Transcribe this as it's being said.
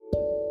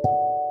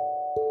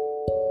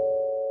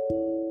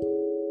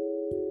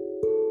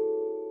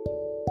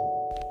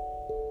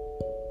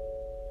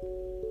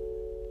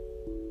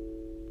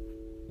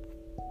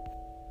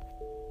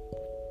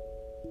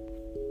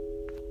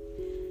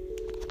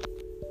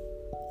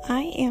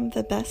I am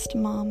the best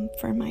mom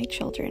for my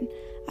children.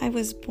 I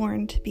was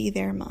born to be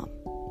their mom.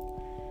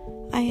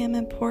 I am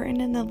important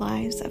in the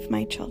lives of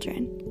my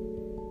children.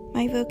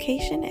 My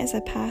vocation is a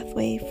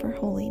pathway for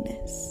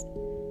holiness.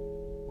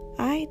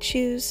 I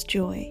choose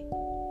joy.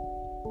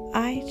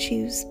 I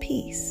choose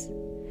peace.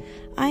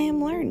 I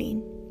am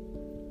learning.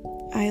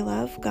 I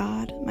love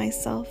God,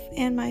 myself,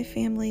 and my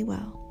family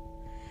well.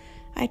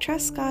 I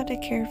trust God to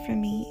care for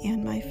me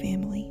and my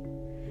family.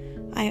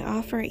 I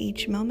offer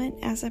each moment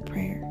as a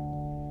prayer.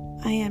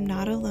 I am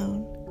not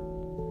alone.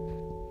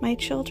 My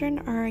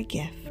children are a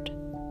gift.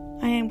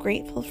 I am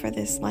grateful for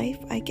this life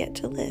I get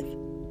to live.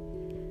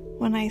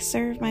 When I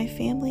serve my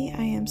family,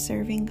 I am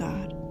serving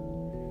God.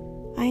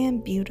 I am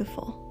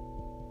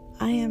beautiful.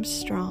 I am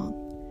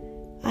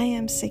strong. I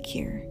am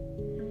secure.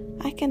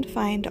 I can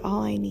find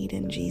all I need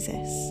in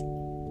Jesus.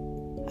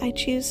 I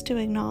choose to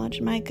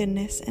acknowledge my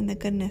goodness and the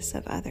goodness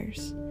of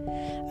others.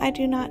 I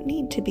do not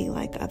need to be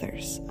like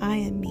others. I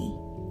am me.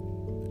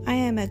 I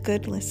am a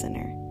good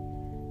listener.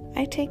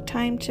 I take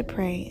time to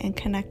pray and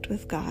connect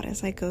with God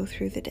as I go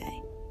through the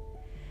day.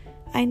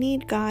 I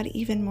need God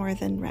even more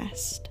than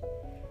rest.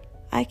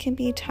 I can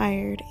be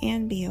tired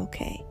and be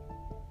okay.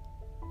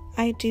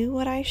 I do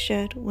what I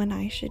should when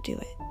I should do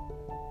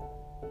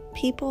it.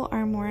 People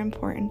are more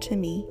important to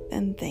me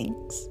than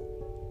things.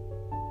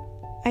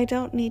 I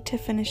don't need to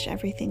finish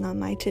everything on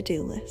my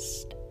to-do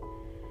list.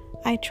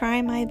 I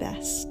try my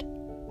best.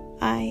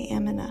 I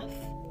am enough.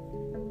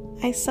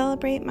 I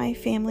celebrate my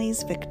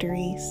family's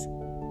victories.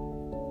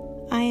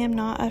 I am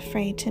not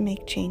afraid to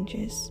make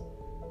changes.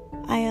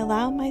 I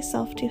allow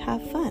myself to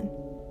have fun.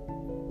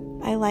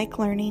 I like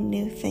learning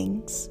new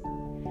things.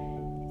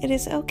 It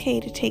is okay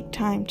to take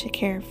time to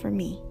care for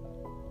me.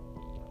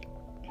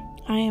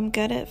 I am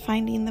good at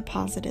finding the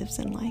positives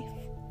in life.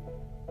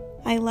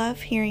 I love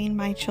hearing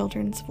my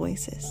children's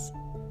voices.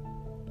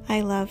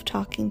 I love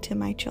talking to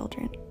my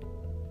children.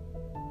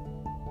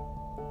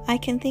 I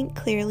can think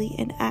clearly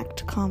and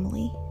act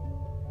calmly.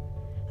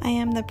 I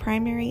am the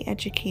primary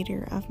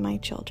educator of my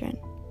children.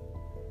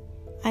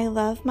 I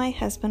love my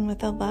husband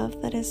with a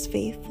love that is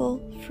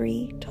faithful,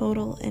 free,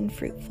 total, and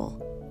fruitful.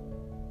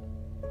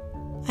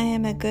 I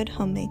am a good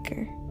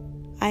homemaker.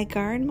 I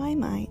guard my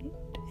mind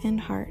and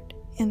heart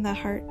in the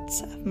hearts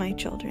of my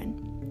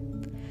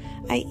children.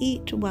 I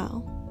eat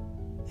well.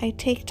 I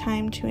take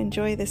time to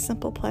enjoy the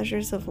simple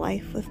pleasures of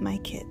life with my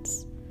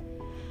kids.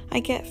 I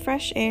get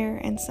fresh air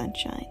and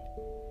sunshine.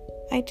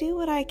 I do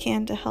what I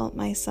can to help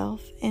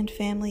myself and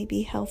family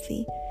be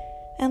healthy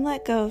and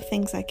let go of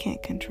things I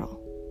can't control.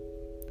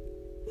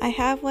 I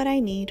have what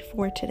I need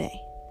for today.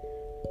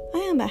 I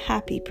am a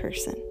happy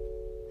person.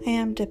 I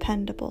am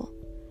dependable.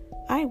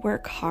 I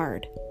work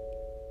hard.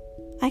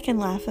 I can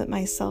laugh at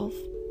myself.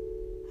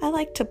 I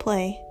like to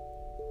play.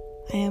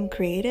 I am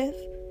creative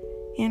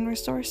and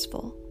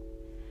resourceful.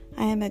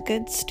 I am a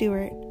good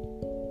steward.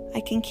 I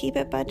can keep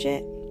a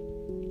budget.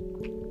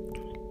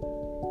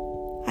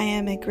 I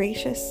am a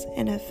gracious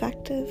and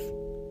effective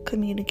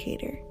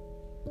communicator.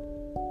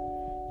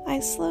 I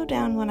slow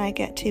down when I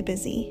get too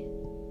busy.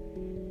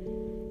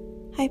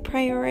 I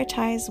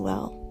prioritize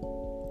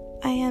well.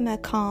 I am a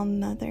calm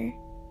mother.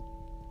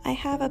 I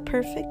have a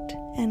perfect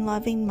and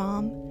loving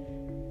mom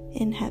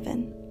in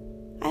heaven.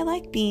 I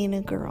like being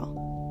a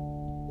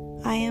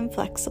girl. I am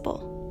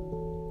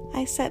flexible.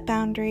 I set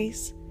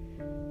boundaries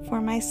for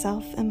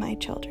myself and my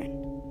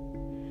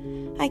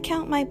children. I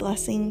count my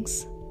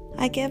blessings.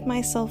 I give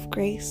myself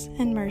grace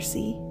and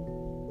mercy.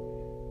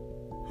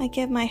 I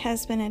give my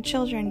husband and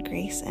children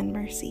grace and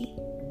mercy.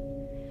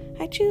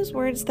 I choose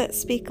words that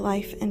speak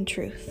life and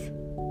truth.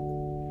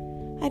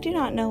 I do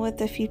not know what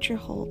the future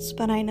holds,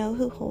 but I know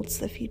who holds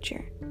the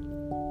future.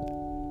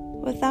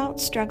 Without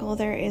struggle,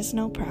 there is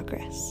no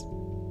progress.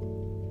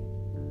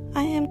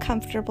 I am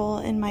comfortable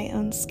in my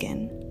own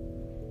skin.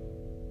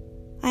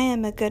 I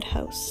am a good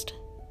host.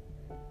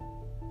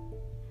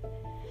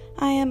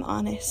 I am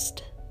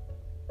honest.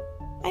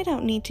 I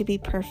don't need to be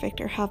perfect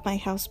or have my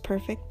house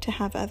perfect to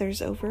have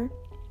others over.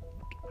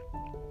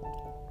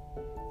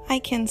 I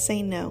can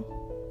say no.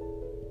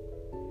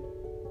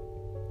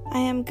 I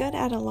am good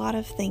at a lot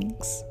of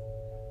things.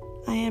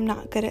 I am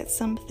not good at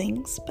some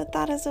things, but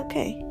that is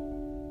okay.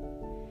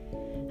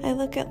 I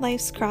look at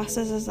life's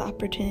crosses as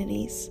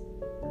opportunities.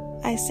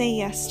 I say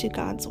yes to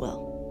God's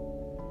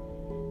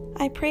will.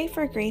 I pray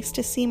for grace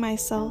to see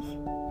myself,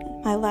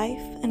 my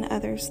life, and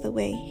others the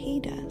way He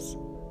does.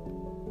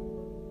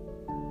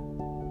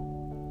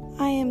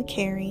 I am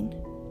caring.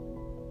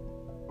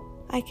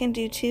 I can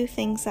do two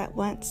things at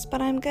once,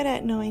 but I'm good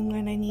at knowing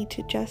when I need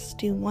to just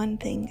do one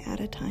thing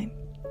at a time.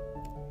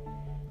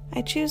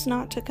 I choose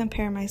not to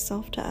compare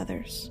myself to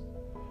others.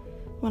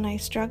 When I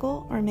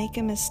struggle or make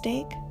a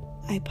mistake,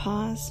 I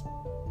pause,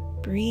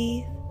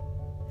 breathe,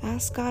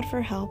 ask God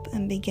for help,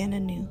 and begin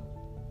anew.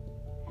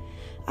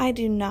 I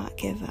do not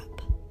give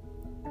up.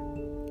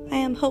 I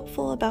am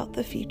hopeful about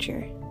the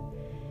future.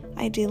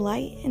 I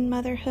delight in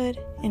motherhood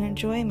and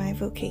enjoy my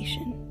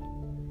vocation.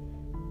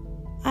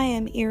 I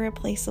am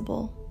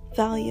irreplaceable,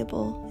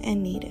 valuable,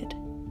 and needed.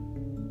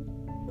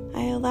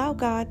 I allow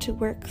God to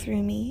work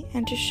through me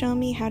and to show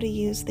me how to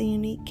use the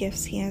unique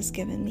gifts He has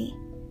given me.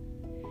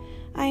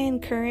 I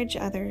encourage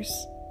others.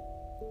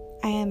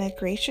 I am a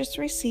gracious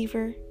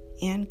receiver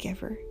and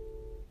giver.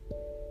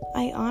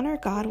 I honor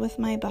God with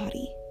my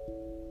body.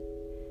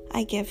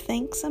 I give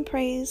thanks and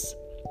praise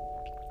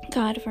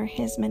God for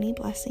His many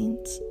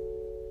blessings.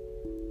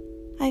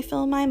 I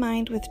fill my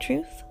mind with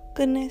truth,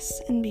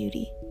 goodness, and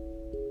beauty.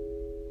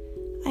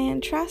 I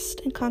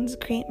entrust and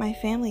consecrate my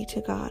family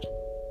to God.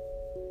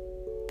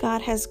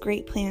 God has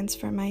great plans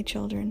for my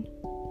children.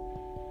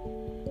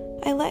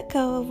 I let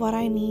go of what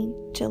I need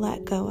to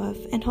let go of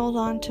and hold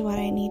on to what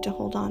I need to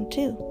hold on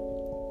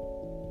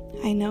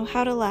to. I know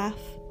how to laugh.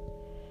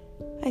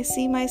 I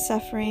see my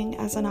suffering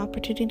as an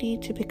opportunity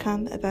to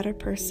become a better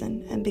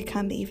person and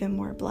become even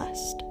more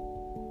blessed.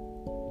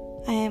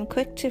 I am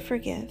quick to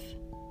forgive.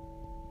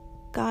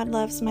 God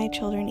loves my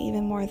children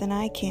even more than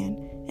I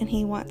can, and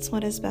He wants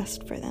what is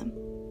best for them.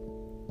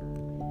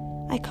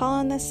 I call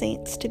on the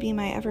saints to be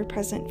my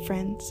ever-present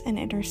friends and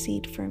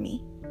intercede for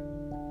me.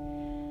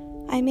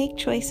 I make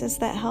choices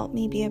that help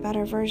me be a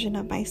better version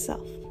of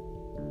myself.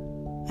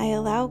 I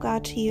allow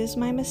God to use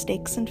my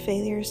mistakes and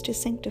failures to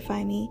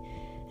sanctify me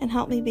and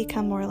help me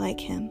become more like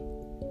Him.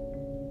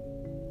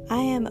 I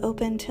am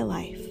open to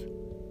life.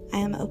 I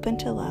am open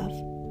to love.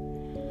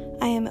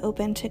 I am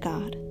open to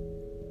God.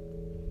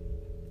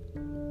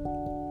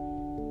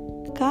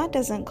 God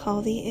doesn't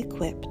call the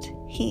equipped,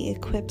 He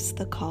equips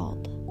the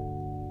called.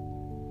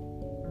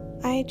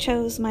 I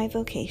chose my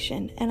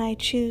vocation, and I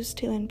choose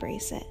to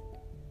embrace it.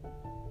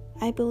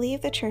 I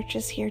believe the church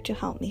is here to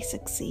help me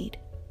succeed.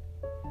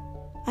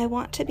 I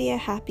want to be a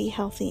happy,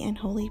 healthy, and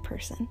holy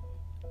person.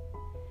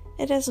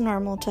 It is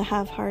normal to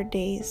have hard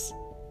days.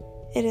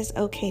 It is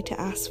okay to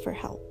ask for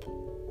help.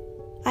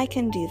 I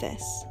can do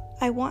this.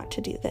 I want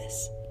to do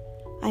this.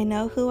 I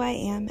know who I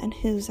am and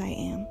whose I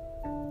am.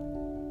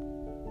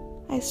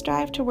 I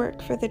strive to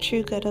work for the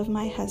true good of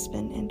my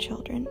husband and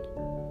children.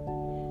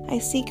 I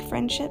seek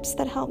friendships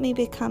that help me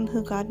become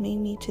who God made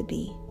me to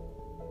be.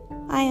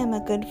 I am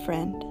a good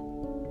friend.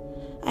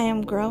 I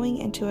am growing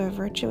into a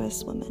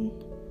virtuous woman.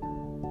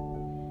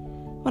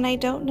 When I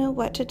don't know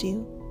what to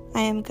do,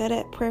 I am good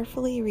at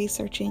prayerfully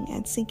researching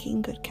and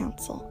seeking good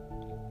counsel.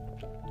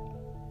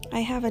 I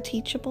have a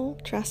teachable,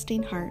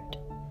 trusting heart.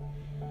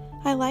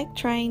 I like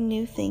trying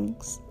new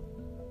things.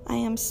 I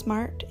am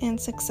smart and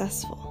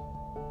successful.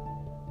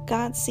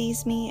 God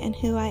sees me and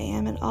who I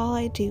am and all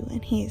I do,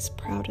 and He is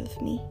proud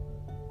of me.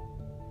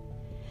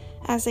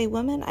 As a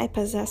woman, I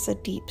possess a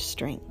deep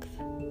strength.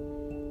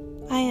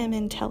 I am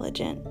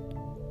intelligent.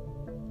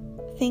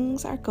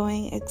 Things are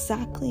going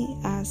exactly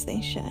as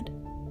they should.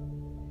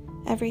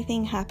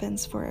 Everything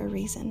happens for a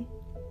reason.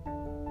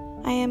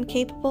 I am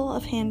capable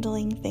of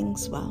handling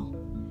things well.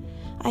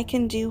 I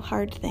can do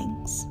hard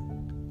things.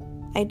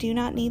 I do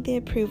not need the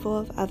approval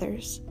of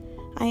others.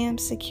 I am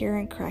secure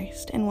in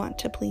Christ and want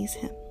to please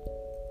Him.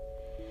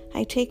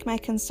 I take my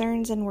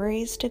concerns and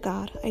worries to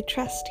God. I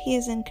trust He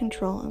is in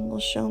control and will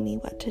show me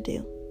what to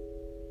do.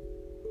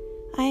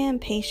 I am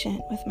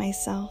patient with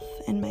myself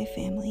and my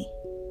family.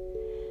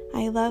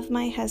 I love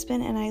my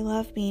husband and I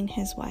love being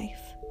his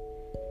wife.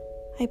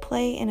 I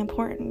play an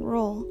important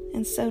role,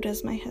 and so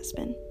does my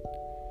husband.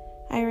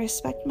 I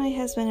respect my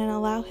husband and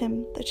allow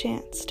him the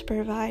chance to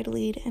provide,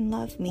 lead, and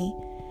love me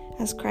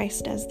as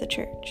Christ does the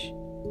church.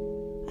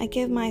 I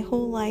give my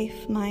whole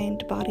life,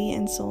 mind, body,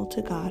 and soul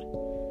to God,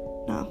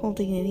 not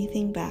holding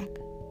anything back.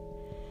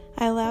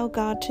 I allow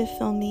God to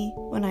fill me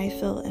when I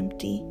feel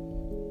empty.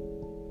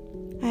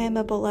 I am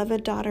a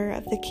beloved daughter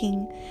of the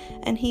King,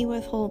 and He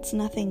withholds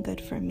nothing good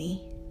from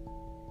me.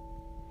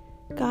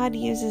 God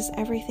uses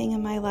everything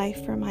in my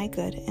life for my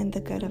good and the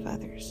good of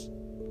others.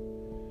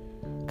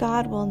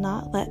 God will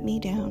not let me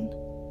down.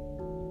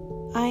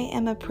 I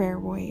am a prayer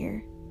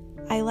warrior.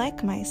 I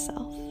like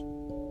myself.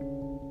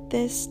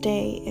 This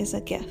day is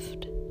a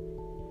gift.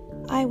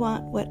 I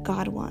want what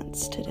God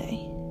wants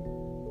today.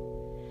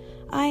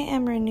 I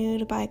am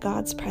renewed by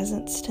God's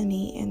presence to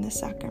me in the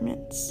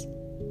sacraments.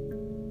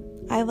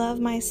 I love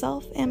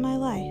myself and my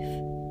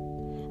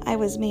life. I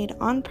was made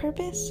on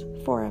purpose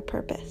for a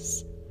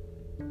purpose.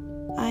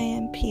 I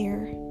am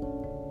pure.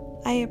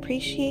 I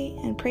appreciate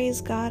and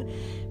praise God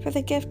for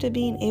the gift of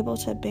being able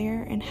to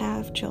bear and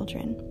have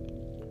children.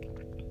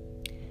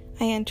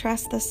 I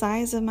entrust the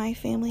size of my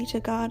family to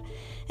God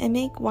and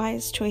make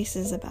wise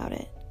choices about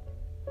it.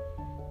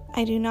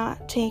 I do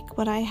not take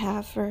what I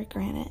have for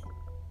granted.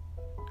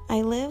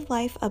 I live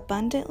life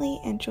abundantly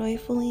and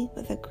joyfully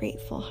with a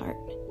grateful heart.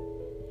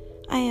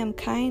 I am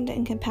kind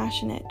and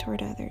compassionate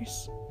toward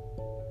others.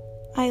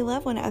 I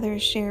love when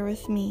others share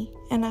with me,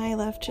 and I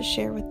love to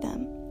share with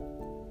them.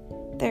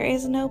 There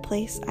is no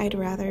place I'd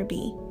rather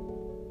be.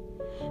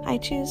 I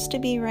choose to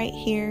be right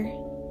here,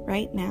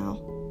 right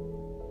now.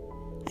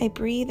 I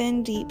breathe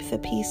in deep the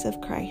peace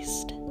of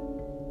Christ.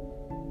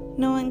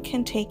 No one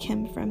can take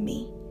Him from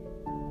me.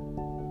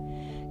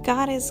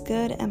 God is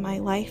good and my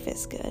life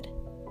is good.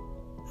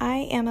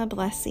 I am a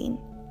blessing.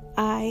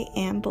 I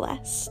am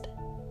blessed.